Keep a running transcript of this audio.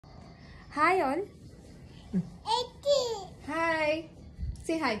Hi all. Hi.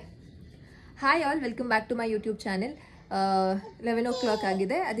 Say hi. Hi all. Welcome back to my YouTube channel. 11 o'clock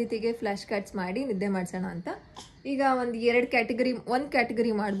ಆಗಿದೆ. ಅದಿತಿಗೆ flash cards ಮಾಡಿ ನಿದ್ದೆ ಮಾಡಿಸೋಣ ಅಂತ. ಈಗ ಒಂದು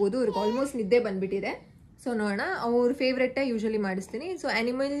ಕ್ಯಾಟಗರಿ ಮಾಡ್ಬೋದು. ಅವ್ರಿಗೆ ಆಲ್ಮೋಸ್ಟ್ ನಿದ್ದೆ ಬಂದ್ಬಿಟ್ಟಿದೆ. ಸೊ ನೋಡೋಣ. ಅವ್ರ ಫೇವ್ರೆಟೇ ಯೂಶಲಿ ಮಾಡಿಸ್ತೀನಿ. ಸೊ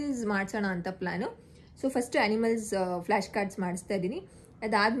ಆ್ಯನಿಮಲ್ಸ್ ಮಾಡಿಸೋಣ ಅಂತ plan. So first animals flash cards ಮಾಡಿಸ್ತಾ ಇದ್ದೀನಿ.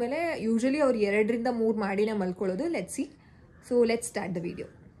 ಅದಾದಮೇಲೆ ಯೂಶಲಿ ಅವ್ರು 2 ರಿಂದ 3 ಮಾಡಿನೇ ಮಲ್ಕೊಳ್ಳೋದು. Let's see. So let's start the video.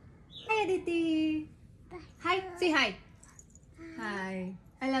 Hi Aditi. Hi. Say hi. Hi.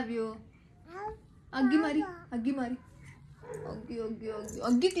 I love you. Aggi mari.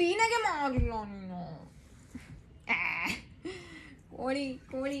 Aggi clean ಆಗಿ ಮಾಡಿಲ್ಲ ನೀನು. ಕೋಳಿ.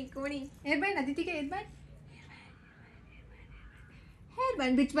 Hair band ಅದಿತಿಗೆ hair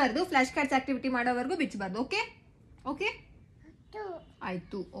band ಬಿಚ್ಚಬಾರ್ದು. Flash cards activity ಮಾಡೋವರೆಗೂ ಬಿಚ್ಚಬಾರ್ದು. Okay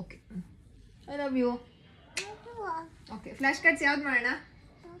ಆಯ್ತು. Okay I love you. Okay flash cards ಯಾವ್ದು ಮಾಡೋಣ?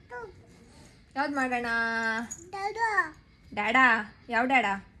 ಡ್ಯಾಡಾ. ಯಾವ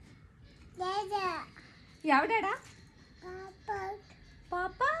ಡ್ಯಾಡಾ?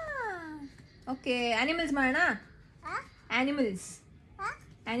 ಪಾಪಾ. Okay animals ಮಾಡೋಣ. ಆನಿಮಲ್ಸ್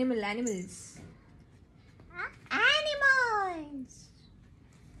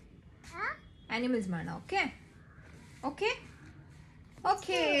ಮಾಡೋಣ. ಓಕೆ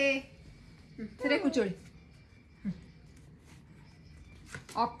ಸರಿ ಕೂಚೋಳಿ.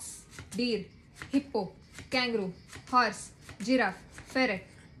 Axe, Deere, hippo, ಕ್ಯಾಂಗ್ರೂ, horse, giraffe, ಫೆರೆಟ್,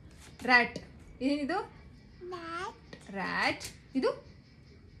 rat. ಏನಿದು? ರ್ಯಾಟ್. ಇದು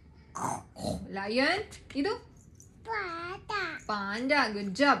ಲಯನ್. ಇದು panda.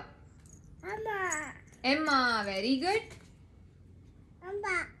 Good job. Emma. Very good.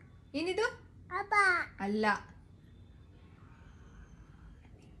 ಏನಿದು? ಅಲ್ಲ.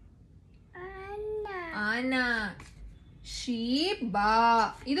 ಆನಾ. ಶೀಪ್. ಬಾ.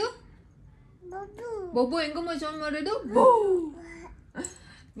 ಇದು ಬೊಬ್ಬು. ಹೆಂಗಮ್ಮ ಜಾಯಿನ್ ಮಾಡೋದು?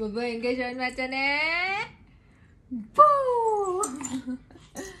 ಬೊಬ್ಬು ಹೆಂಗೆ ಜಾಯಿನ್ ಮಾಡ್ತಾನೆ?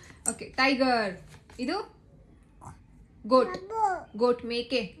 Okay tiger. ಇದು ಗೋಟ್.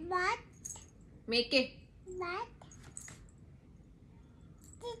 ಮೇಕೆ.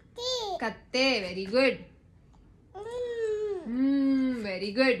 ಕತ್ತೆ. Very good.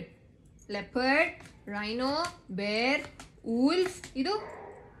 Very good. Leopard, rhino, ಬೇರ್, ವೂಲ್ಫ್. ಇದು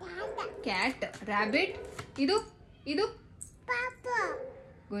ಕ್ಯಾಟ್. ರ್ಯಾಬಿಟ್. ಇದು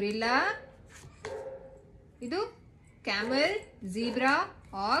ಗೊರಿಲ್ಲಾ. ಇದು camel, zebra,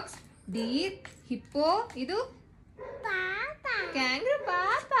 axe, Deere, hippo. ಇದು ಕ್ಯಾಂಗ್ರೂ.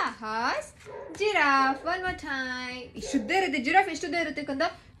 ಪಾಪಾ. Horse, giraffe. One more time. ಇಷ್ಟುದ್ದ ಇರುತ್ತೆ. ಜಿರಾಫ್ ಎಷ್ಟುದ್ದ ಇರುತ್ತೆ ಕಂದ?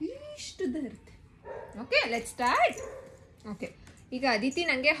 ಇಷ್ಟುದ್ದ ಇರುತ್ತೆ. Okay let's start. ಓಕೆ ಈಗ ಅದಿತಿ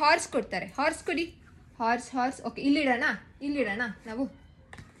ನನಗೆ ಹಾರ್ಸ್ ಕೊಡ್ತಾರೆ. ಹಾರ್ಸ್ ಕೊಡಿ. ಹಾರ್ಸ್. ಓಕೆ ಇಲ್ಲಿಡೋಣ ನಾವು.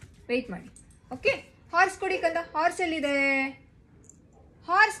 ವೆಯ್ಟ್ ಮಾಡಿ. ಓಕೆ ಹಾರ್ಸ್ ಕೊಡಿ ಕಂದ. ಹಾರ್ಸ್ ಎಲ್ಲಿದೆ?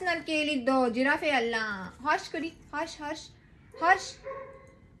 ಹಾರ್ಸ್ ನಾನು ಕೇಳಿದ್ದು, ಜಿರಾಫೆ ಅಲ್ಲ. ಹಾರ್ಸ್ ಕೊಡಿ. ಹಾರ್ಸ್.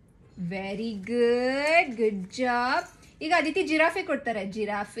 Very good job. ಈಗ ಅದಿತಿ ಜಿರಾಫೆ ಕೊಡ್ತಾರೆ.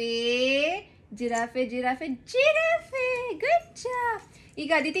 ಜಿರಾಫೆ. Good job.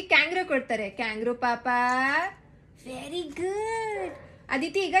 ಈಗ ಅದಿತಿ ಕ್ಯಾಂಗ್ರೂ ಕೊಡ್ತಾರೆ. ಕ್ಯಾಂಗ್ರೂ ಪಾಪಾ. Very good.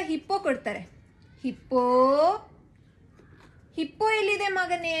 ಅದಿತಿ ಈಗ ಹಿಪ್ಪೋ ಕೊಡ್ತಾರೆ. ಹಿಪ್ಪೋ ಎಲ್ಲಿದೆ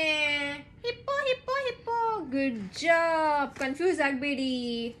ಮಗನೇ? ಹಿಪ್ಪೋ. Good job. ಕನ್ಫ್ಯೂಸ್ ಆಗಬೇಡಿ.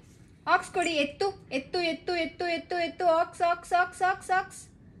 ಆಕ್ಸ್ ಕೊಡಿ. ಎತ್ತು. ಆಕ್ಸ್.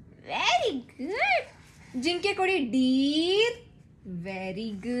 Very good. ಜಿಂಕೆ ಕೊಡಿ. ಡೀರ್. Very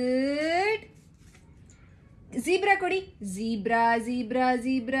good. ಝೀಬ್ರಾ ಕೊಡಿ. Zebra.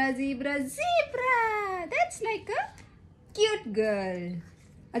 That's like a cute girl.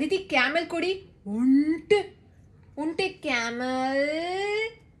 Aditi camel ಕೊಡಿ. ಉಂಟೆ. Camel.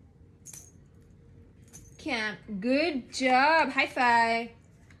 Good job. High five.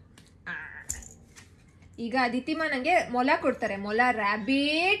 ಈಗ ಅದಿತಿಮ್ಮ ನನಗೆ ಮೊಲ ಕೊಡ್ತಾರೆ. ಮೊಲ.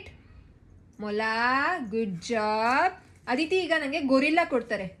 ರ್ಯಾಬಿಟ್. ಮೊಲ. Good job. ಅದಿತಿ ಈಗ ನನಗೆ ಗೊರಿಲ್ಲಾ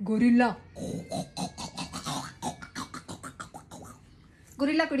ಕೊಡ್ತಾರೆ.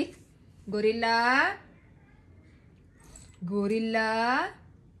 ಗೊರಿಲ್ಲಾ ಕೊಡಿ. ಗೊರಿಲ್ಲಾ. Good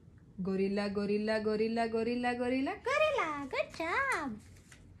job.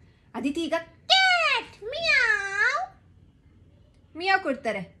 ಅದಿತಿ ಈಗ ಕ್ಯಾಟ್. ಮಿಯಾವ್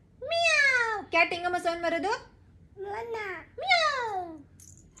ಕೊಡ್ತಾರೆ. ಕ್ಯಾಟ್ ಹೆಂಗಮ್ಮ ಸೌಂಡ್ ಬರೋದು?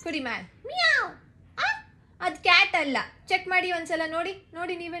 ಕೊಡಿ ಮ್ಯಾಮ್. ಅದು ಕ್ಯಾಟ್ ಅಲ್ಲ. ಚೆಕ್ ಮಾಡಿ ಒಂದ್ಸಲ.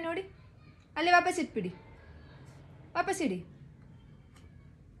 ನೋಡಿ ನೀವೇ ನೋಡಿ. ಅಲ್ಲೇ ವಾಪಸ್ ಇಟ್ಬಿಡಿ. ಇಡಿ.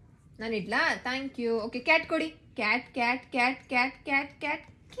 ನಾನು ಇಡ್ಲಾ? Thank you. ಓಕೆ ಕ್ಯಾಟ್ ಕೊಡಿ. ಕ್ಯಾಟ್.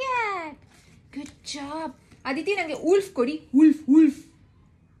 Good job. ಅದಿತಿ ನನಗೆ ಉಲ್ಫ್ ಕೊಡಿ. Wolf.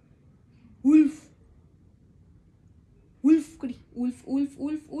 Wolf wolf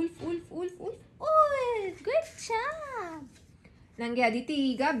wolf wolf wolf wolf wolf wolf good job. ನಂಗೆ ಅದಿತಿ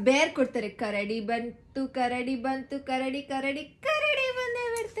ಈಗ ಬೇರ್ ಕೊಡ್ತಾರೆ. ಕರಡಿ ಬಂತು ಕರಡಿ ಬಂತು ಕರಡಿ ಕರಡಿ ಕರಡಿ ಬಂದೇ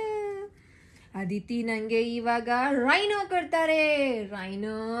ಬಿಡ್ತು. ಅದಿತಿ ನಂಗೆ ಇವಾಗ ರೈನೋ ಕೊಡ್ತಾರೆ.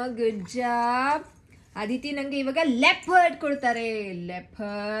 Rhino good job. ಅದಿತಿ ನಂಗೆ ಇವಾಗ ಲೆಪರ್ಡ್ ಕೊಡ್ತಾರೆ.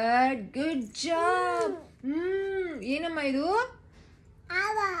 Leopard good job. ಏನಮ್ಮ ಇದು?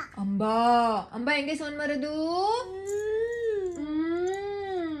 ಅಂಬಾ. ಅಂಬಾ ಹೆಂಗೆ ಸೌಂಡ್ ಮಾಡೋದು?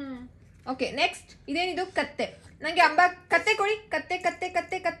 ಓಕೆ ನೆಕ್ಸ್ಟ್ ಇದೇನಿದು? ಕತ್ತೆ. ನಂಗೆ ಅಂಬಾ ಕತ್ತೆ ಕೊಡಿ. ಕತ್ತೆ ಕತ್ತೆ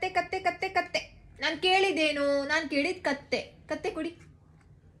ಕತ್ತೆ ಕತ್ತೆ ಕತ್ತೆ ಕತ್ತೆ ಕತ್ತೆ. ನಾನು ಕೇಳಿದ್ದೇನು? ನಾನು ಕೇಳಿದ್ ಕತ್ತೆ. ಕತ್ತೆ ಕೊಡಿ.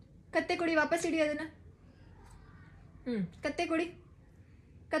 ಕತ್ತೆ ಕೊಡಿ. ವಾಪಸ್ ಇಡಿ ಅದನ್ನ. ಕತ್ತೆ ಕೊಡಿ.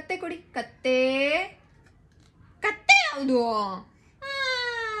 ಕತ್ತೆ ಕೊಡಿ. ಕತ್ತೆ ಕತ್ತೆ ಯಾವುದು?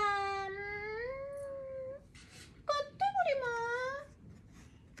 ಕತ್ತೆ ಕೊಡಿಮ್ಮ.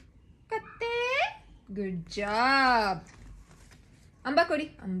 ಕತ್ತೆ ಗುಡ್ ಜಾಬ್. ಅಂಬಾ ಕೊಡಿ.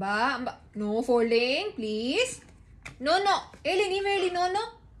 ಅಂಬಾ ಅಂಬಾ. No folding please. No no ಹೇಳಿ. ನೀವು ಹೇಳಿ. No no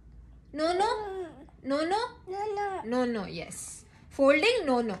no no no no no no. S folding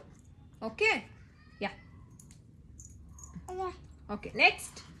no no. Okay yeah. Okay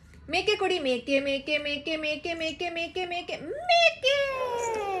next ಮೇಕೆ ಕೊಡಿ. ಮೇಕೆ ಮೇಕೆ ಮೇಕೆ ಮೇಕೆ ಮೇಕೆ ಮೇಕೆ ಮೇಕೆ ಮೇಕೆ.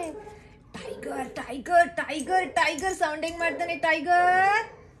 Tiger tiger tiger tiger sound ಹೆಂಗ್ ಮಾಡ್ತಾನೆ? ಟೈಗರ್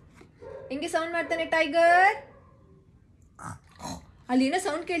ಹೆಂಗೆ ಸೌಂಡ್ ಮಾಡ್ತಾನೆ? ಟೈಗರ್ ಅಲ್ಲಿ ಏನೋ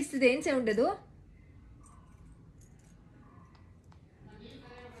ಸೌಂಡ್ ಕೇಳಿಸ್ತಿದೆ. ಏನ್ ಸೌಂಡ್ ಅದು?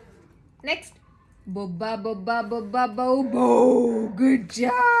 ನೆಕ್ಸ್ಟ್ ಬೊಬ್ಬ ಬೊಬ್ಬ ಬೊಬ್ಬ ಬೌ ಬೌ. Good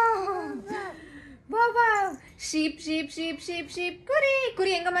job. ಬಾಬಾ. Sheep sheep sheep sheep sheep. ಕುರಿ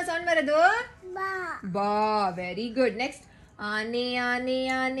ಕುರಿ ಹೆಂಗಮ್ಮ ಸೌಂಡ್ ಬರೋದು? ಬಾ. Very good. ನೆಕ್ಸ್ಟ್ ಆನೆ ಆನೆ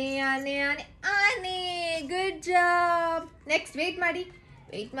ಆನೆ ಆನೆ ಆನೆ ಆನೆ. Good job. ನೆಕ್ಸ್ಟ್ ವೇಟ್ ಮಾಡಿ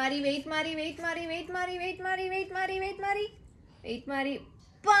ವೇಟ್ ಮಾಡಿ ವೇಟ್ ಮಾಡಿ ವೇಟ್ ಮಾಡಿ ವೇಟ್ ಮಾಡಿ ವೇಟ್ ಮಾಡಿ ವೇಟ್ ಮಾಡಿ ವೇಟ್ ಮಾಡಿ ವೇಟ್ ಮಾಡಿ.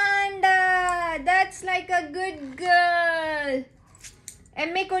 Panda. That's like a good girl.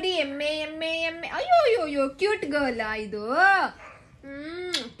 ಎಮ್ಮೆ ಕೊಡಿ. ಎಮ್ಮೆ ಎಮ್ಮೆ ಎಮ್ಮೆ. ಅಯ್ಯೋ ಅಯ್ಯೋ ಅಯ್ಯೋ ಕ್ಯೂಟ್ ಗರ್ಲ್ ಇದು.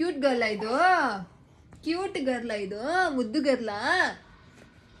 ಕ್ಯೂಟ್ ಗರ್ಲ್ ಇದು. ಕ್ಯೂಟ್ ಗರ್ಲ ಇದು. ಮುದ್ದು ಗರ್ಲ.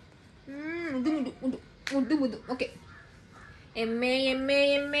 ಮುದ್ದು ಮುದ್ದು ಮುದ್ದು ಮುದ್ದು ಮುದ್ದು. ಓಕೆ ಎಮ್ಮೆ ಎಮ್ಮೆ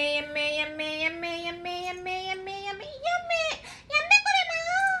ಎಮ್ಮೆ ಎಮ್ಮೆ ಎಮ್ಮೆ ಎಮ್ಮೆ ಎಮ್ಮೆ ಎಮ್ಮೆ ಎಮ್ಮೆ ಎಮ್ಮೆ ಎಮ್ಮೆ ಎಮ್ಮೆ ಕೊಡಿಮ್ಮ.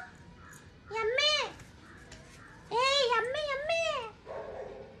 ಎಮ್ಮೆ. ಏ ಎಮ್ಮೆ ಎಮ್ಮೆ.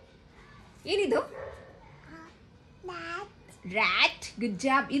 ಏನಿದು? ರ್ಯಾಟ್. Good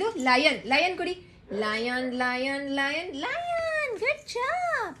job. ಇದು ಲಯನ್. ಲಯನ್ ಕೊಡಿ. Lion lion lion lion. Good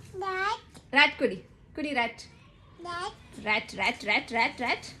job. Rat ಕೊಡಿ. ಕೊಡಿ rat. Rat rat rat rat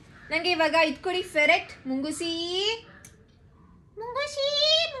rat. ನಂಗೆ ಇವಾಗ ಇದು ಕೊಡಿ. ಫೆರೆಟ್. ಮುಂಗುಸಿ ಮುಂಗುಸಿ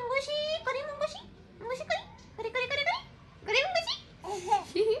ಮುಂಗುಸಿ. ಕೊಡಿ ಮುಂಗುಸಿ ಮುಂಗುಸಿ ಕೊಡಿ. ಕೊಡಿ ಕೊಡಿ ಕೊಡಿ ಕೊಡಿ ಕೊಡಿ ಮುಂಗುಸಿ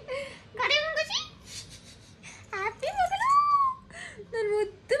ಕೊಡಿ ಮುಂಗುಸಿ. ಹ್ಯಾಪಿ ಮಗಳು. ನನ್ನ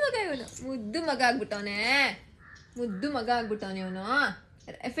ಮುದ್ದು ಮಗ ಇವನು. ಮುದ್ದು ಮಗ ಆಗ್ಬಿಟ್ಟವನೆ. ಮುದ್ದು ಮಗ ಆಗ್ಬಿಟ್ಟವನೆ ಇವನು.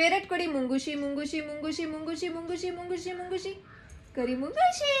 ಫೇವರೆಟ್ ಕೊಡಿ. ಮುಂಗುಸಿ ಮುಂಗುಸಿ ಮುಂಗುಸಿ ಮುಂಗುಸಿ ಮುಂಗುಸಿ ಮುಂಗುಸಿ ಮುಂಗುಸಿ. ಕರಿ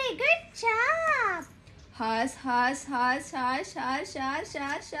ಮುಂಗುಸಿ. Good job. ಹಾಸ್ ಹಾಸ್ ಹಾಸ್ ಹಾಸ್ ಹಾಸ್ ಹಾಸ್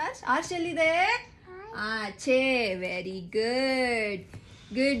ಹಾಸ್ ಹಾಸ್. ಹಾಸ್ ಎಲ್ಲಿದೆ? ಆಚೆ. Very good.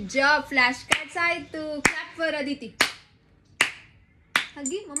 Good job. Flash cards ಆಯ್ತು. Clap for Aditi.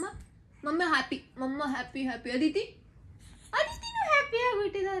 ಹಾಗೆ ಮಮ್ಮ ಮಮ್ಮ ಹ್ಯಾಪಿ. ಮಮ್ಮ happy happy. Aditi ಅದಿತಿನೂ happy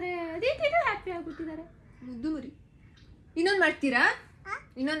ಆಗ್ಬಿಟ್ಟಿದ್ದಾರೆ. ಅದಿತಿನೂ happy ಆಗ್ಬಿಟ್ಟಿದ್ದಾರೆ. ಮುದ್ದು ಮರಿ. ಇನ್ನೊಂದು ಮಾಡ್ತೀರಾ?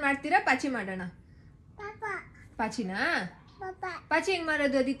 ಇನ್ನೊಂದು ಮಾಡ್ತೀರಾ? ಪಾಚಿ ಮಾಡೋಣ. ಪಾಚಿನಾ? ಪಾಚಿ ಹೆಂಗ್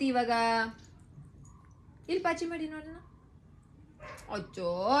ಮಾಡೋದು ಅದಿತಿ ಇವಾಗ? ಇಲ್ಲಿ ಪಾಚಿ ಮಾಡಿ ನೋಡೋಣ. ಅಚ್ಚೋ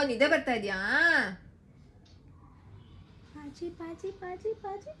ನಿದ್ದೆ ಬರ್ತಾ ಇದೆಯಾ? ಪಾಚಿ ಪಾಚಿ ಪಾಚಿ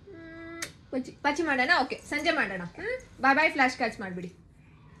ಪಾಚಿ ಪಾಚಿ ಪಾಚಿ ಮಾಡೋಣ. ಓಕೆ ಸಂಜೆ ಮಾಡೋಣ. ಬಾಯ್ ಬಾಯ್. ಫ್ಲಾಶ್ ಕಾರ್ಡ್ಸ್ ಮಾಡಿಬಿಡಿ.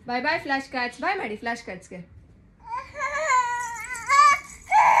 ಬಾಯ್ ಬಾಯ್ ಫ್ಲಾಶ್ ಕಾರ್ಡ್ಸ್. ಬಾಯ್ ಮಾಡಿ ಫ್ಲಾಶ್ ಕಾರ್ಡ್ಸ್ಗೆ.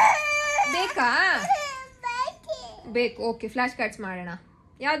 ಬೇಕಾ? ಬೇಕು. ಓಕೆ ಫ್ಲಾಶ್ ಕಾರ್ಡ್ಸ್ ಮಾಡೋಣ.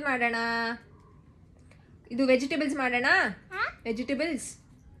 ಯಾವ್ದು ಮಾಡೋಣ? ಇದು ವೆಜಿಟೇಬಲ್ಸ್ ಮಾಡೋಣ. ವೆಜಿಟೇಬಲ್ಸ್.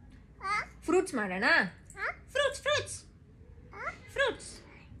 ಫ್ರೂಟ್ಸ್ ಮಾಡೋಣ. Fruits fruits fruits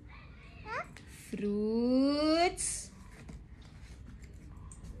fruits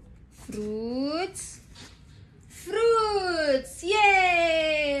fruits fruits. ಯೇ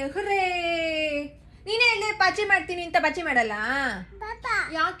ಹುರೇ. ನೀನೇ ಹೇಳಿ ಪಾಚಿ ಮಾಡ್ತೀನಿ ಅಂತ. ಪಾಚಿ ಮಾಡಲ್ಲ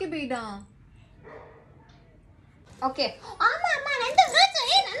ಯಾಕೆ ಬೇಡ? ಓಕೆ ಅಮ್ಮ ಅಮ್ಮ ನಂದು ಫ್ರೂಟ್ಸ್.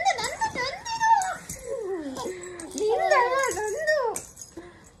 ಏ ನಂದು ನಂದು ನಂದು ನಂದು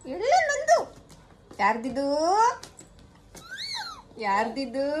ಎಲ್ಲ ನಂದು. ಯಾರ್ದಿದು?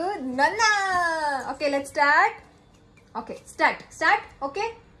 ಯಾರ್ದಿದು? ನನ್ನ. Okay let start. Okay start start. Okay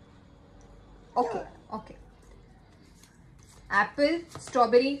okay okay. Apple,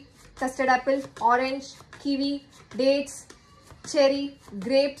 strawberry, custard apple, orange, kiwi, dates, cherry,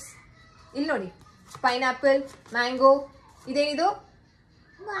 grapes, ಇಲ್ಲಿ ನೋಡಿ ಪೈನಾಪಲ್, ಮ್ಯಾಂಗೋ, ಇದೇನಿದು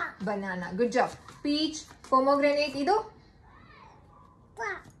banana, good job. Peach, pomegranate, ಇದು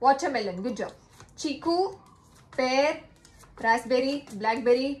watermelon, good job. Chikoo, peer, raspberry,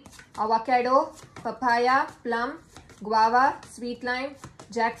 BlackBerry, avocado, papaya, plum, guava, sweet lime,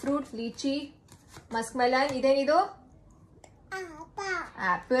 Jack fruit, lychee, ಮಸ್ಕ್ಮೆಲನ್, ಇದೇನಿದು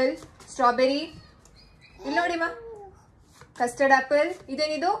apple. Strawberry, ಇಲ್ಲಿ ನೋಡಿಮ್ಮ custard apple,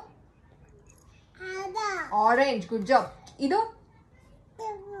 ಇದೇನಿದು orange, good job. ಇದು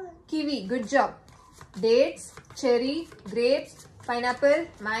ಕಿವಿ, good job. Dates, cherry, grapes, pineapple,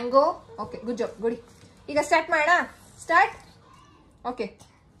 mango, okay good job, ಗುಡಿ. ಈಗ start ಮಾಡೋಣ. Start. Okay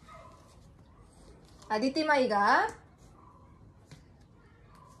ಅದಿತಿಮ್ಮ ಈಗ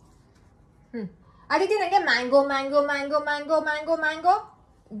ಅದಿತಿ ನನಗೆ mango mango mango mango mango mango,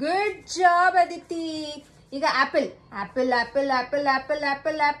 good job Aditi. ಈಗ apple apple apple apple apple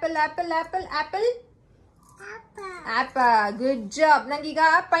apple apple apple apple apple apple, good job. ನಂಗೀಗ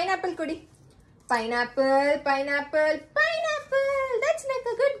pineapple ಕೊಡಿ. Pineapple pineapple pineapple, that's like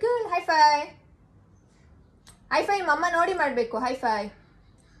a good girl. High five high five ಮಮ್ಮ ನೋಡಿ ಮಾಡಬೇಕು. High five.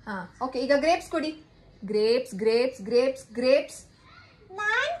 ಹಾ okay ಈಗ grapes ಕೊಡಿ. Grapes grapes grapes grapes,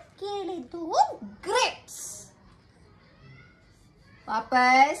 ನಾನು ಕೇಳಿದ್ದು ಗ್ರೇಪ್ಸ್.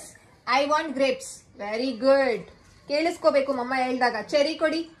 ವಾಪಸ್ I want grapes. Very good. ಕೇಳಿಸ್ಕೋಬೇಕು ಮಮ್ಮ ಹೇಳ್ದಾಗ. ಚೆರಿ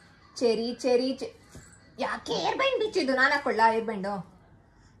ಕೊಡಿ. Cherry cherry. ಯಾಕೆ ಏರ್ ಬ್ಯಾಂಡ್ ಬಿಚ್ಚಿದ್ದು? ನಾನು ಹಾಕೊಳ್ಳ air band?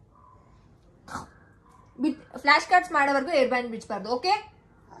 Flash cards ಮಾಡೋವರೆಗೂ air band ಬಿಚ್ಚಬಾರ್ದು. Okay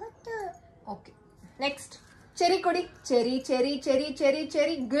okay next cherry ಕೊಡಿ. Cherry cherry cherry cherry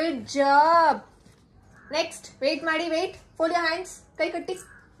cherry, good job. Next wait ಮಾಡಿ. Wait, fold your hands. ಕೈ ಕಟ್ಟಿ.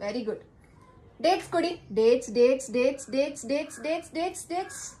 Very good. ಡೇಟ್ಸ್ ಕೊಡಿ. Dates dates dates dates dates dates dates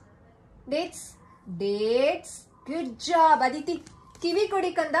dates dates dates, good job Aditi. ಕಿವಿ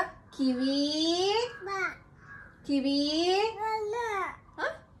ಕೊಡಿ ಕಂದ. ಕಿವಿ ಕಿವಿ.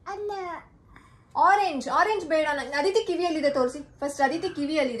 Orange orange ಬೇಡ ನಂಗೆ. ಅದಿತಿ ಕಿವಿಯಲ್ಲಿದೆ ತೋರಿಸಿ ಫಸ್ಟ್. ಅದಿತಿ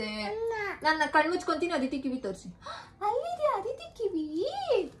ಕಿವಿಯಲ್ಲಿದೆ. ನಾನು ಕಣ್ಣು ಮುಚ್ಕೊಂತೀನಿ. ಅದಿತಿ ಕಿವಿ ತೋರಿಸಿ. ಅಲ್ಲಿದೆ ಅದಿತಿ ಕಿವಿ.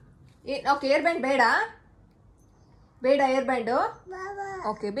 ಓಕೆ ಏರ್ ಬ್ಯಾಂಡ್ ಬೇಡ. ಬೇಡ ಏರ್ ಬ್ಯಾಂಡು.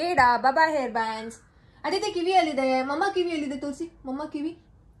 ಓಕೆ ಬೇಡ. ಬಾಬಾ ಹೇರ್ ಬ್ಯಾಂಡ್ಸ್. ಅದಿತಿ ಕಿವಿಯಲ್ಲಿದೆ. ಮಮ್ಮ ಕಿವಿಯಲ್ಲಿದೆ ತೋರಿಸಿ. ಮಮ್ಮ ಕಿವಿ.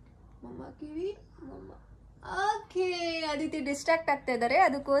 ಮಮ್ಮ ಕಿವಿ. ಮಮ್ಮ. ಓಕೆ ಅದಿತಿ ಡಿಸ್ಟ್ರಾಕ್ಟ್ ಆಗ್ತಾ ಇದ್ದಾರೆ.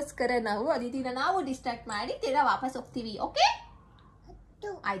 ಅದಕ್ಕೋಸ್ಕರ ನಾವು ಅದಿತಿನ ನಾವು ಡಿಸ್ಟ್ರಾಕ್ಟ್ ಮಾಡಿ ತಿರ್ಗಾ ವಾಪಸ್ ಹೋಗ್ತೀವಿ. ಓಕೆ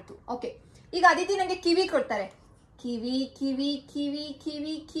ಆಯ್ತು. ಓಕೆ ಈಗ ಅದಿತಿ ನನಗೆ ಕಿವಿ ಕೊಡ್ತಾರೆ. ಕಿವಿ ಕಿವಿ ಕಿವಿ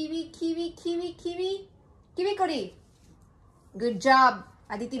ಕಿವಿ ಕಿವಿ ಕಿವಿ ಕಿವಿ ಕಿವಿ ಕಿವಿ ಕೊಡಿ. Good job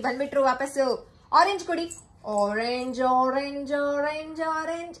Aditi. ಬಂದ್ಬಿಟ್ರು ವಾಪಸ್ಸು. ಆರೆಂಜ್ ಕೊಡಿ. Orange orange orange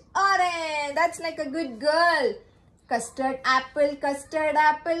orange orange, that's like a good girl. Custard apple custard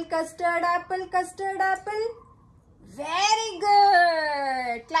apple custard apple custard apple, very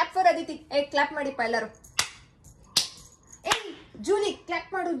good. Clap for Aditi. Clap ಮಾಡಿಪ್ಪ ಎಲ್ಲರೂ. ಜೂಲಿ ಕ್ಲಾಪ್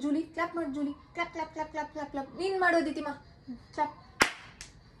ಮಾಡು. ಜೂಲಿ ಕ್ಲಾಪ್ ಮಾಡು. Julie clap clap clap clap clap clap. ನೀನ್ ಮಾಡು ಅದಿತಿಮ್ಮ clap.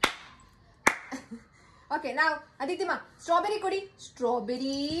 Okay ನಾವು ಅದಿತಿಮ್ಮ strawberry ಕೊಡಿ.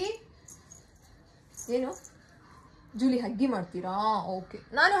 Strawberry. ಏನು Julie ಹಗ್ಗಿ ಮಾಡ್ತೀರಾ? Okay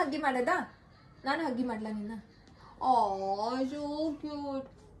ನಾನು ಹಗ್ಗಿ ಮಾಡೋದಾ? ನಾನು ಹಗ್ಗಿ ಮಾಡ್ಲಾ ನಿನ್ನ? So cute.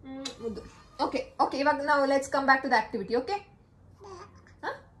 ಮುದ್ದು. ಓಕೆ ಓಕೆ ಇವಾಗ ನಾವು let's come back to the activity. Okay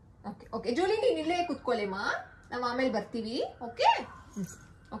okay okay Julie ನೀನು ಇಲ್ಲೇ ಕುತ್ಕೊಳ್ಳಿಮ್ಮ, ನಾವು ಆಮೇಲೆ ಬರ್ತೀವಿ. ಓಕೆ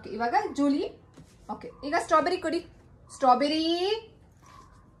ಓಕೆ ಇವಾಗ ಜೂಲಿ. ಓಕೆ ಈಗ ಸ್ಟ್ರಾಬೆರಿ ಕೊಡಿ. ಸ್ಟ್ರಾಬೆರಿ.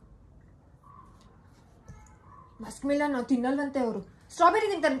 ಮಸ್ಕ್ ಮಿಲನ್ ತಿನ್ನಲ್ವಂತೆ ಅವರು. ಸ್ಟ್ರಾಬೆರಿ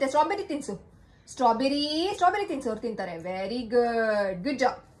ತಿಂತಾರಂತೆ. ಸ್ಟ್ರಾಬೆರಿ ತಿನ್ಸು. Strawberry strawberry ತಿನ್ಸು. ಅವ್ರು ತಿಂತಾರೆ. Very good. Good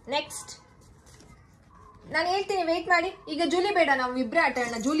job. Next ನಾನು ಹೇಳ್ತೀನಿ ವೇಟ್ ಮಾಡಿ. ಈಗ ಜೂಲಿ ಬೇಡ, ನಾವು ಇಬ್ಬರೇ ಆಟ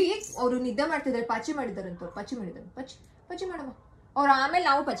ಆಡೋಣ. ಜೂಲಿ ಅವರು ನಿದ್ದೆ ಮಾಡ್ತಿದ್ದಾರೆ. ಪಾಚಿ ಮಾಡಿದಾರಂತವ್ರು. ಪಾಚಿ ಮಾಡಿದ್ದಾರೆ. ಪಚಿ ಪಚಿ ಮಾಡಮ್ಮ ಅವ್ರು. ಆಮೇಲೆ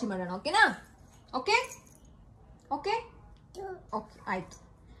ನಾವು ಪಾಚಿ ಮಾಡೋಣ. ಓಕೆನಾ? ಓಕೆ ಓಕೆ ಓಕೆ ಆಯ್ತು.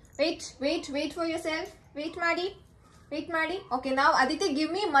 Wait wait wait for your self. Wait ಮಾಡಿ. ವೇಟ್ ಮಾಡಿ. ಓಕೆ ನಾವು Aditi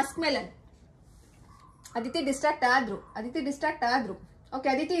give me Musk melon. Aditi distract ಆದ್ರು. ಅದಿತಿ ಡಿಸ್ಟ್ರಾಕ್ಟ್ ಆದ್ರು. ಓಕೆ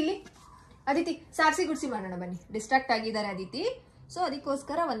ಅದಿತಿ ಇಲ್ಲಿ. ಅದಿತಿ ಸಾರಿಸಿ ಗುಡ್ಸಿ ಮಾಡೋಣ ಬನ್ನಿ. ಡಿಸ್ಟ್ರಾಕ್ಟ್ ಆಗಿದ್ದಾರೆ ಅದಿತಿ. ಸೊ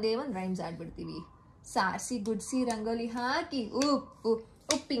ಅದಕ್ಕೋಸ್ಕರ ಒಂದೇ ಒಂದು ರೈಮ್ಸ್ ಆಡ್ಬಿಡ್ತೀವಿ. ಸಾರಿಸಿ ಗುಡ್ಸಿ ರಂಗೋಲಿ ಹಾಕಿ ಉಪ್ಪು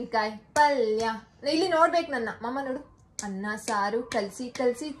ಉಪ್ಪಿನಕಾಯಿ ಪಲ್ಯ. ಇಲ್ಲಿ ನೋಡ್ಬೇಕು ನನ್ನ ಮಮ್ಮ ನೋಡು. ಅನ್ನ ಸಾರು ಕಲಸಿ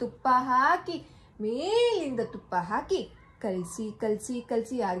ಕಲಸಿ ತುಪ್ಪ ಹಾಕಿ ಮೇಲಿಂದ ತುಪ್ಪ ಹಾಕಿ ಕಲಸಿ ಕಲಸಿ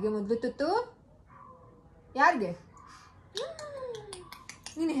ಕಲಸಿ. ಯಾರಿಗೆ ಮೊದಲು ತುತ್ತು? ಯಾರಿಗೆ?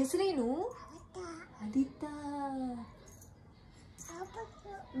 ನಿನ್ನ ಹೆಸರೇನು? ಅದಿತಾ.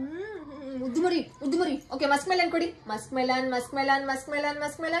 ಉದ್ದು ಮರಿ ಉದ್ದು ಮರಿ. ಓಕೆ ಮಸ್ಕ್ ಮೆಲನ್ ಕೊಡಿ. Musk melon Musk melon Musk melon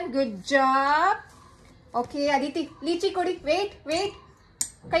Musk melon, good job. Okay Aditi lychee ಕೊಡಿ. Wait wait.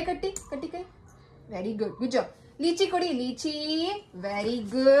 ಕೈ ಕಟ್ಟಿ ಕಟ್ಟಿ ಕೈ. Very good. Good job. Lychee ಕೊಡಿ, ಲೀಚಿ. ವೆರಿ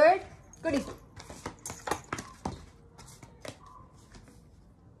ಗುಡ್, ಕೊಡಿ.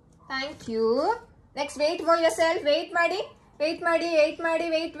 Thank you. Next wait for your self. Wait ಮಾಡಿ, wait ಮಾಡಿ, wait ಮಾಡಿ,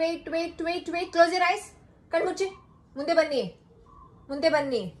 wait wait wait wait wait. Close your eyes. ಕಣ್ಮುಚ್ಚಿ, ಮುಂದೆ ಬನ್ನಿ, ಮುಂದೆ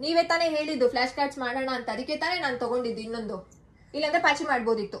ಬನ್ನಿ. ನೀವೇ ತಾನೇ ಹೇಳಿದ್ದು ಫ್ಲಾಶ್ ಕಾರ್ಡ್ಸ್ ಮಾಡೋಣ ಅಂತ, ಅದಕ್ಕೆ ತಾನೇ ನಾನು ತಗೊಂಡಿದ್ದು ಇನ್ನೊಂದು. ಇಲ್ಲಾಂದ್ರೆ ಪಾಚಿ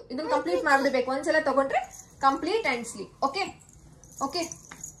ಮಾಡ್ಬೋದಿತ್ತು. ಇದನ್ನ ಕಂಪ್ಲೀಟ್ ಮಾಡ್ಬಿಡ್ಬೇಕು. ಒಂದ್ಸಲ ತಗೊಂಡ್ರೆ complete and sleep. Okay okay.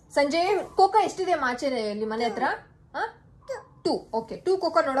 ಸಂಜೆ ಕೋಕೋ ಎಷ್ಟಿದೆ ಮಾಚೆ ಇಲ್ಲಿ ಮನೆ ಹತ್ರ? 2. ಓಕೆ, 2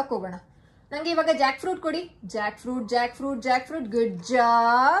 ಕೋಕೋ ನೋಡಕ್ ಹೋಗೋಣ. ನಂಗೆ ಇವಾಗ ಜಾಕ್ ಫ್ರೂಟ್ ಕೊಡಿ. Jack fruit, Jack fruit, Jack fruit. Good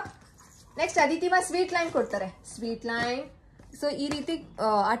job. Next ಅದಿತಿಮಾ sweet lime ಕೊಡ್ತಾರೆ. Sweet lime. ಸೊ ಈ ರೀತಿ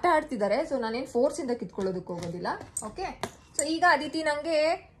ಆಟ ಆಡ್ತಿದ್ದಾರೆ. ಸೊ ನಾನೇನು ಫೋರ್ಸ್ ಇಂದ ಕಿತ್ಕೊಳ್ಳೋದಕ್ಕೆ ಹೋಗೋದಿಲ್ಲ. ಓಕೆ. ಸೊ ಈಗ ಅದಿತಿ ನಂಗೆ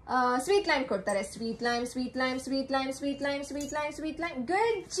ಸ್ವೀಟ್ ಲೈಮ್ ಕೊಡ್ತಾರೆ. Sweet lime, sweet lime, sweet lime, sweet lime, sweet lime, sweet lime.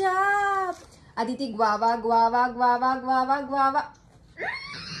 Good job. Aditi guava, guava, guava, guava, guava.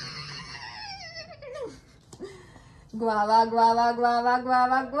 Guava, guava, guava,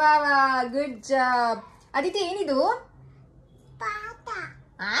 guava, guava. Good job. Aditi ಏನಿದು?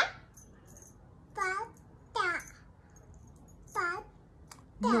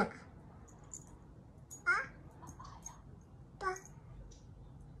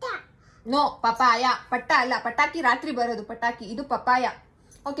 No, papaya. ಪಟ್ಟ ಅಲ್ಲ, ಪಟಾಕಿ ರಾತ್ರಿ ಬರೋದು ಪಟಾಕಿ. ಇದು ಪಪಾಯ.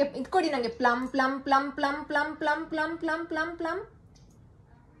 ಓಕೆ, ಇದ್ಕೊಡಿ ನಂಗೆ. Plum plum plum plum plum plum plum plum plum plum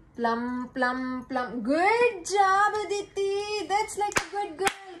plum plum plum. Good job Aditi. That's like a good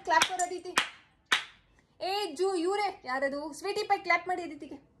girl. Clap for Aditi. ಏ ಜೂ, ಇವ್ರೆ ಯಾರದು? ಸ್ವೀಟಿ ಪೈ ಕ್ಲಾಪ್ ಮಾಡಿ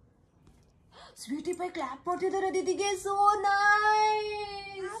ಅದಿತಿಗೆ. ಸ್ವೀಟಿ ಪೈ ಕ್ಲಾಪ್ ಮಾಡ್ತಿದ್ದಾರೆ ಅದಿತಿಗೆ. So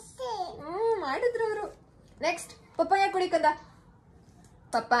nice. ಮಾಡಿದ್ರು ಅವರು. Next papaya ಕೊಡಿ ಕಂದ.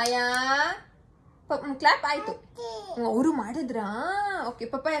 Papaya. Clap ಆಯ್ತು. ಅವರು ಮಾಡಿದ್ರಾ? ಓಕೆ,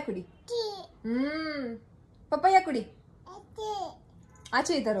 ಪಪ್ಪಾಯ ಕೊಡಿ. ಪಪ್ಪಾಯ ಕೊಡಿ.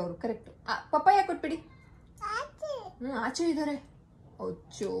 ಆಚೆ ಇದ್ದಾರೆ ಅವರು. ಕರೆಕ್ಟ್. ಪಪ್ಪಾಯ ಕೊಟ್ಬಿಡಿ. ಆಚೆ ಇದ್ದಾರೆ.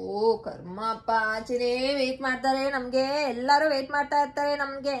 ಅಚ್ಚೋ ಕರ್ಮಪ್ಪ. ಆಚೆನೇ ವೇಟ್ ಮಾಡ್ತಾರೆ ನಮ್ಗೆ. ಎಲ್ಲಾರು ವೇಟ್ ಮಾಡ್ತಾ ಇರ್ತಾರೆ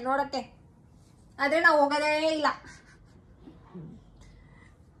ನಮ್ಗೆ ನೋಡಕ್ಕೆ. ಆದ್ರೆ ನಾವು ಹೋಗೋದೇ ಇಲ್ಲ.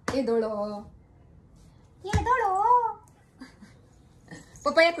 ಎದೋಳು, ಎದೋಳು.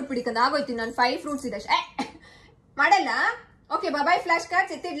 ಪಪ್ಪಾಯ ಕೊಟ್ಬಿಡಿ ಕಂದ. ಆಗೋಯ್ತೀನಿ ನಾನು. 5 ಫ್ರೂಟ್ಸ್ ಇದೆ. ಮಾಡಲ್ಲ. ಓಕೆ, ಬಾಯ್. Flash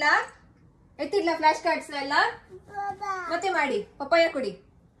cards ಎತ್ತಿಡ್ಲಾ? ಎತ್ತಿಡ್ಲಾ ಫ್ಲಾಶ್ ಕಾರ್ಡ್ಸ್ ಎಲ್ಲ? ಮತ್ತೆ ಮಾಡಿ. ಪಪ್ಪಾಯ ಕೊಡಿ.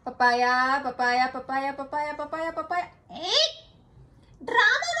 Papaya, papaya, papaya, papaya, papaya, papaya.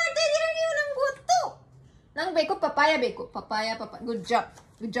 Drama ಮಾಡ್ತಾ ಇದೀರಾ ನೀವು. ನಂಗೆ ಗೊತ್ತು. ನಂಗೆ ಬೇಕು ಪಪ್ಪಾಯ ಬೇಕು. Papaya, papaya. Good job,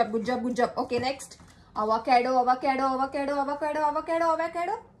 good job, good job, good job. Okay, next avocado, avocado, avocado, avocado, avocado,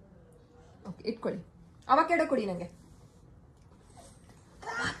 avocado. Okay, ಇಟ್ಕೊಳ್ಳಿ. ಅವಕ್ಯಾಡೋ ಕೊಡಿ ನಂಗೆ.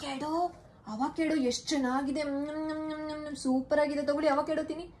 ಅವಕ್ಯಾಡೋ, ಅವಕ್ಯಾಡೋ ಎಷ್ಟು ಚೆನ್ನಾಗಿದೆ. ಸೂಪರ್ ಆಗಿದೆ. ತಗೊಳ್ಳಿ, ಅವಕ್ಯಾಡೋ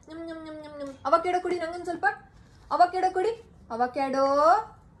ತಿನ್ನಿ. ಅವಕ್ಯಾಡೋ ಕೊಡಿ ನಂಗೊಂದು ಸ್ವಲ್ಪ. ಅವಕ್ಯಾಡೋ ಕೊಡಿ. ಅವಕ್ಯಾಡೋ.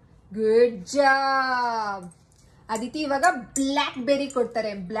 Good job. ಅದಿತಿ ಇವಾಗ ಬ್ಲ್ಯಾಕ್ ಬೆರಿ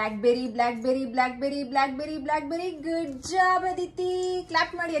ಕೊಡ್ತಾರೆ. Black berry, black berry, black berry, black berry, black berry. Good job Aditi.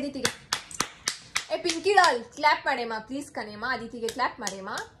 Clap ಮಾಡಿ ಅದಿತಿಗೆ. ಏ Pinki doll, clap ಮಾಡೇಮ್ಮ please ಕಣೇಮ್ಮ. ಅದಿತಿಗೆ clap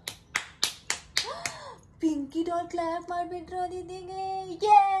ಮಾಡೇಮ್ಮ. Pinki doll clap ಮಾಡ್ಬಿಟ್ರು ಅದಿತಿಗೆ.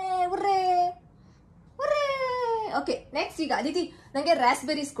 ಓಕೆ, ನೆಕ್ಸ್ಟ್ ಈಗ ಅದಿತಿ ನಂಗೆ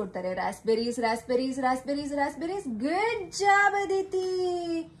ರಾಸ್ಬೆರೀಸ್ ಕೊಡ್ತಾರೆ. ರಾಸ್ಬೆರೀಸ್, ರಾಸ್ಬೆರೀಸ್, ರಾಸ್ಬೆರೀಸ್, ರಾಸ್ಬೆರೀಸ್. Good job Aditi.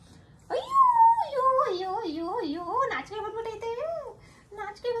 ಅಯ್ಯೋ ಅಯ್ಯೋ ಅಯ್ಯೋ ಅಯ್ಯೋ ಅಯ್ಯೋ, ನಾಚಿಕೆ ಬಂದ್ಬಿಟ್ಟೈತೆ.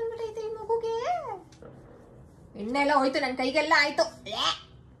 ನಾಚಿಕೆ ಬಂದ್ಬಿಟ್ಟೈತೆ ಈ ಮಗುಗೆ. ಎಣ್ಣೆ ಎಲ್ಲ ಹೋಯ್ತು ನನ್ನ ಕೈಗೆಲ್ಲ. ಆಯ್ತು.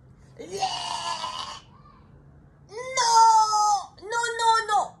 No no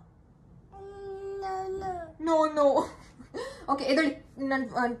no no no. Okay, ಎದೊಳಿ. ನನ್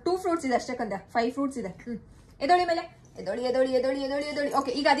 2 ಫ್ರೂಟ್ಸ್ ಇದೆ ಅಷ್ಟೇ ಕಂದ. 5 ಫ್ರೂಟ್ಸ್ ಇದೆ. ಎದೊಳಿ ಮೇಲೆ. ಎದೊಳಿ, ಎದೊಳಿ, ಎದೊಳಿ, ಎದೊಳಿ, ಎದೊಳಿ.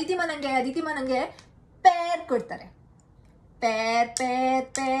 ಓಕೆ, ಈಗ ಅದಿತಿಮಾ ನಂಗೆ ಪೇರ್ ಕೊಡ್ತಾರೆ. Peer, peer,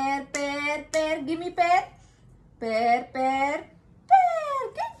 peer, peer, peer. Give me peer. Peer, peer,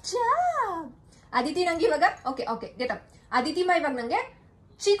 peer. Good job. Aditi ನಂಗೆ ಇವಾಗ ಓಕೆ ಓಕೆ ಗೆಟ್ ಅಪ್. ಅದಿತಿಮಾ ಇವಾಗ ನಂಗೆ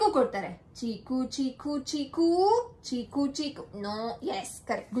ಚೀಕು ಕೊಡ್ತಾರೆ. Chikoo, chikoo, chikoo, chikoo, chikoo. No, yes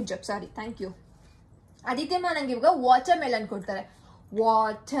correct. Good job. Sorry, thank you. ಅದಿತಿಮಾ ನಂಗೆ ಇವಾಗ ವಾಟರ್ ಮೆಲನ್ ಕೊಡ್ತಾರೆ.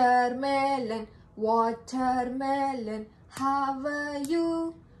 Water melon, water melon. Have you,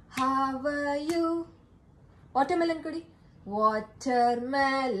 have you. Water melon ಕೊಡಿ. Water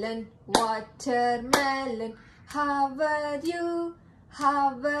melon, water melon. Have you,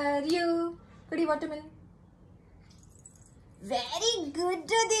 have you. ಕೊಡಿ water melon. Very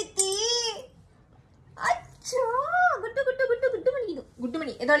good Aditi. ಅಚ್ಚೋ, ಗುಡ್ಡು ಗುಡ್ಡು ಗುಡ್ಡು ಗುಡ್ಡು ಮಣಿ. ಇದು ಗುಡ್ಡು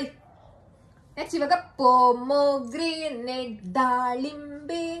ಮಣಿ. ಎದೊಳಿ. Next ಇವಾಗ pomegranate.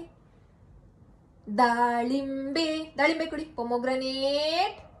 ದಾಳಿಂಬೆ, ದಾಳಿಂಬೆ, ದಾಳಿಂಬೆ ಕೊಡಿ.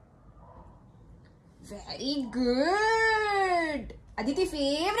 Pomegranate. Very good. Aditi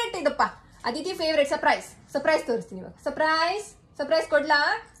favourite ಇದಪ್ಪ. Aditi favourite surprise ತೋರಿಸ್ತೀನಿ ಇವಾಗ. Surprise ಕೊಡ್ಲಾ?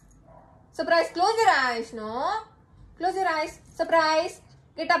 Surprise. Close your eyes. No, close your eyes. Surprise.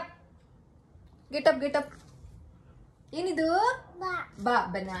 Get up. ಏನಿದು? ಬಾ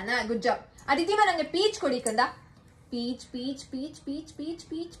ಬನಾನಾ. Good job. ಅದಿತಿಮಾ ನಂಗೆ ಪೀಚ್ ಕೊಡಿ ಕಂದ. ಪೀಚ್.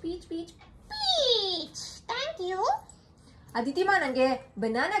 Thank you. ಅದಿತಿಮಾ ನಂಗೆ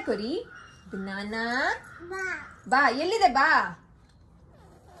ಬನಾನಾ ಕೊಡಿ. ಬನಾನಾ. ಬಾ. ಎಲ್ಲಿದೆ ಬಾ?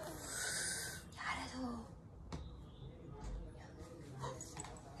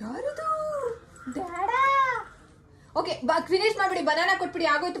 ಯಾರದು? ಡ್ಯಾಡಾ. ಓಕೆ, ಫಿನಿಶ್ ಮಾಡ್ಬಿಡಿ. ಬನಾನಾ ಕೊಟ್ಬಿಡಿ.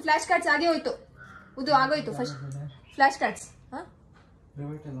 ಆಗೋಯ್ತು. ಫ್ಲಾಶ್ ಕಾರ್ಡ್ಸ್ ಆಗೇ ಹೋಯ್ತು. ಇದು ಆಗೋಯ್ತು. First flash cards.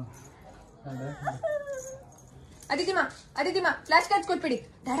 ಅದಿತಿಮಾ flash cards ಕೊಟ್ಬಿಡಿ.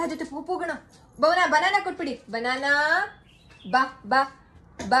 ಡ್ಯಾಡಾ ಜೊತೆ ಹೋಗೋಣ. ಬನಾನಾ ಕೊಟ್ಬಿಡಿ. ಬನಾನಾ. ಬಾ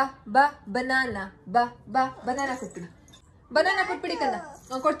ಬನಾನಾ. ಬನಾನಾ ಕೊಟ್ಬಿಡಿ ಕಂದ.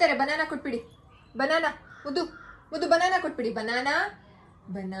 ಕೊಡ್ತಾರೆ. ಬನಾನಾ ಕೊಟ್ಬಿಡಿ. ಬನಾನಾ. ಮುದ್ದು ಬನಾನಾ ಕೊಟ್ಬಿಡಿ. ಬನಾನಾ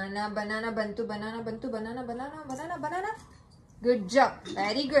ಬಂತು. Banana. Good job.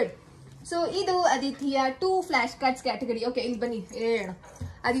 Very good. So ಇದು ಅದಿತಿಯ 2 ಫ್ಲಾಶ್ ಕಾರ್ಡ್ಸ್ ಕ್ಯಾಟಗರಿ. ಓಕೆ, ಇಲ್ಲಿ ಬನ್ನಿ ಹೇಳೋಣ.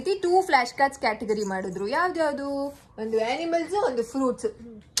 ಅದಿತಿ 2 ಫ್ಲಾಶ್ ಕಾರ್ಡ್ಸ್ ಕ್ಯಾಟಗರಿ ಮಾಡಿದ್ರು. ಯಾವ್ದು? ಒಂದು ಆನಿಮಲ್ಸ್, ಒಂದು ಫ್ರೂಟ್ಸ್.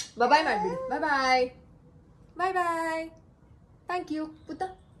 ಬಾಯ್ ಮಾಡ್ಬಿಡಿ. ಬಾಯ್. Thank you ಪುತ್ತ.